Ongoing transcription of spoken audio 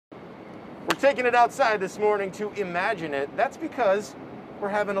We're taking it outside this morning to imagine it. That's because we're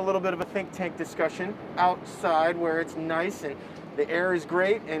having a little bit of a think tank discussion outside where it's nice and the air is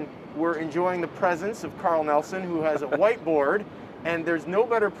great, and we're enjoying the presence of Carl Nelson, who has a whiteboard, and there's no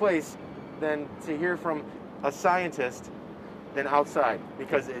better place than to hear from a scientist than outside,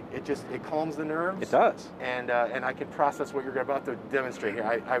 because it calms the nerves. It does. And I can process what you're about to demonstrate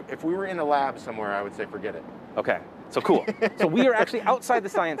here. If we were in a lab somewhere, I would say forget it. Okay, so cool. So we are actually outside the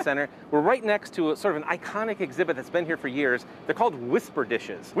Science Center. We're right next to a sort of an iconic exhibit that's been here for years. They're called whisper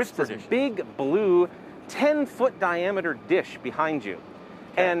dishes. Whisper dishes. dishes. Big blue 10-foot diameter dish behind you.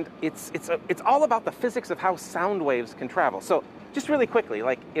 Okay. And it's all about the physics of how sound waves can travel. So just really quickly,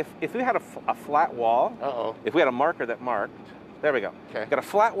 like if we had a flat wall, if we had a marker that marked, there we go. Okay. Got a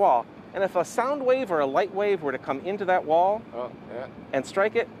flat wall, and if a sound wave or a light wave were to come into that wall and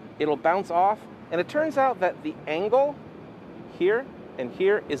strike it, it'll bounce off. And it turns out that the angle here and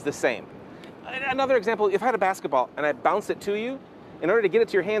here is the same. Another example, if I had a basketball and I bounce it to you, in order to get it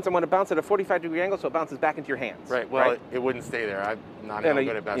to your hands, I'm going to bounce at a 45-degree angle so it bounces back into your hands. Right, well, it wouldn't stay there. I'm not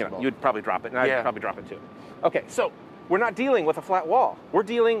good at basketball. You'd probably drop it, and I'd probably drop it too. Okay, so we're not dealing with a flat wall. We're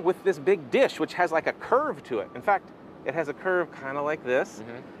dealing with this big dish, which has like a curve to it. In fact, it has a curve kind of like this,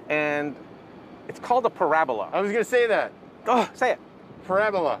 and it's called a parabola. I was going to say that. Oh, say it.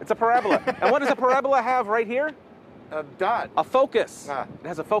 Parabola. It's a parabola. And what does a parabola have right here? A dot. A focus. Ah. It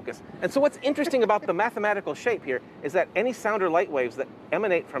has a focus. And so what's interesting about the mathematical shape here is that any sound or light waves that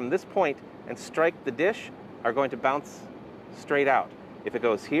emanate from this point and strike the dish are going to bounce straight out. If it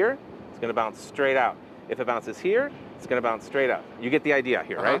goes here, it's going to bounce straight out. If it bounces here, it's going to bounce straight out. You get the idea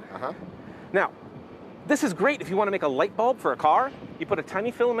here, right? Now, this is great if you want to make a light bulb for a car. You put a tiny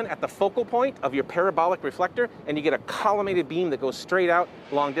filament at the focal point of your parabolic reflector, and you get a collimated beam that goes straight out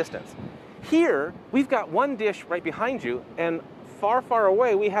long distance. Here, we've got one dish right behind you, and far, far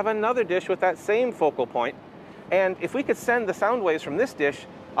away, we have another dish with that same focal point. And if we could send the sound waves from this dish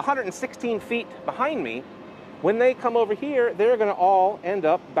 116 feet behind me, when they come over here, they're going to all end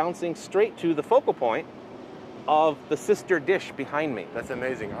up bouncing straight to the focal point of the sister dish behind me. That's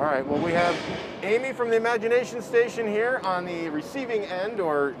amazing. All right, well, we have Amy from the Imagination Station here on the receiving end,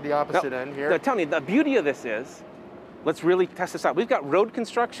 or the opposite end here. Now, tell me, the beauty of this is, let's really test this out. We've got road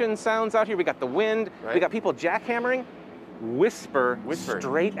construction sounds out here. We got the wind. Right. We got people jackhammering. Whisper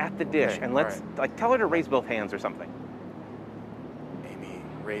straight at the dish. Okay, and let's like tell her to raise both hands or something. Amy,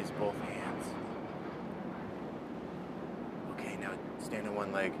 raise both hands. Okay, now stand on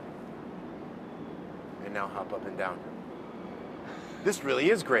one leg. And now hop up and down. This really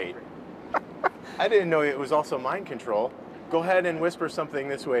is great. I didn't know it was also mind control. Go ahead and whisper something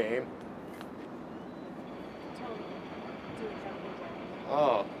this way, Aim.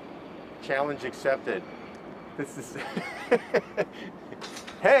 Oh, challenge accepted. This is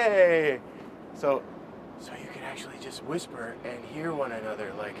hey. So you can actually just whisper and hear one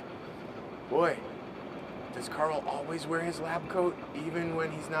another. Like, boy, does Carl always wear his lab coat even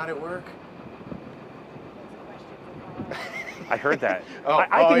when he's not at work? I heard that.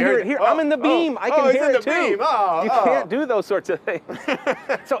 I can hear it here. I'm in the beam. I can hear it too. Beam. You can't do those sorts of things.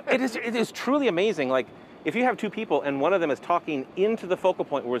 So it is truly amazing. Like, if you have two people and one of them is talking into the focal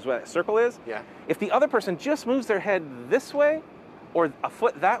point where that circle is, if the other person just moves their head this way or a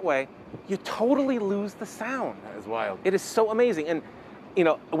foot that way, you totally lose the sound. That is wild. It is so amazing. And you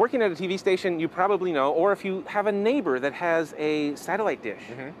know, working at a TV station, you probably know, or if you have a neighbor that has a satellite dish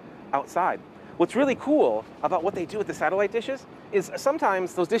outside. What's really cool about what they do with the satellite dishes is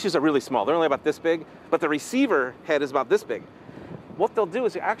sometimes those dishes are really small. They're only about this big, but the receiver head is about this big. What they'll do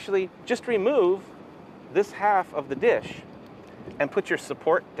is you actually just remove this half of the dish and put your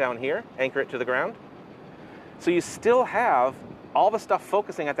support down here, anchor it to the ground. So you still have all the stuff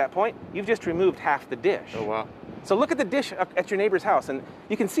focusing at that point. You've just removed half the dish. Oh, wow. So look at the dish at your neighbor's house, and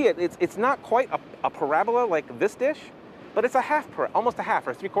you can see it. It's not quite a parabola like this dish, but it's almost a half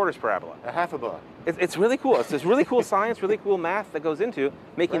or 3/4 parabola. A half a bola. It's really cool. It's this really cool science, really cool math that goes into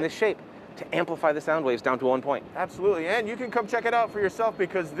making this shape to amplify the sound waves down to one point. Absolutely, and you can come check it out for yourself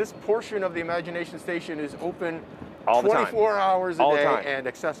because this portion of the Imagination Station is open all the 24 hours a all day the time. and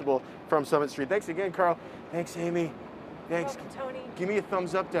accessible from Summit Street. Thanks again, Carl. Thanks, Amy. Thanks. Welcome, Tony. Give me a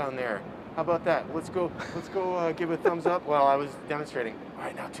thumbs up down there. How about that? Let's go give a thumbs up while I was demonstrating. All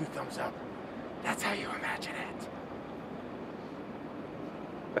right, now 2 thumbs up. That's how you imagine it.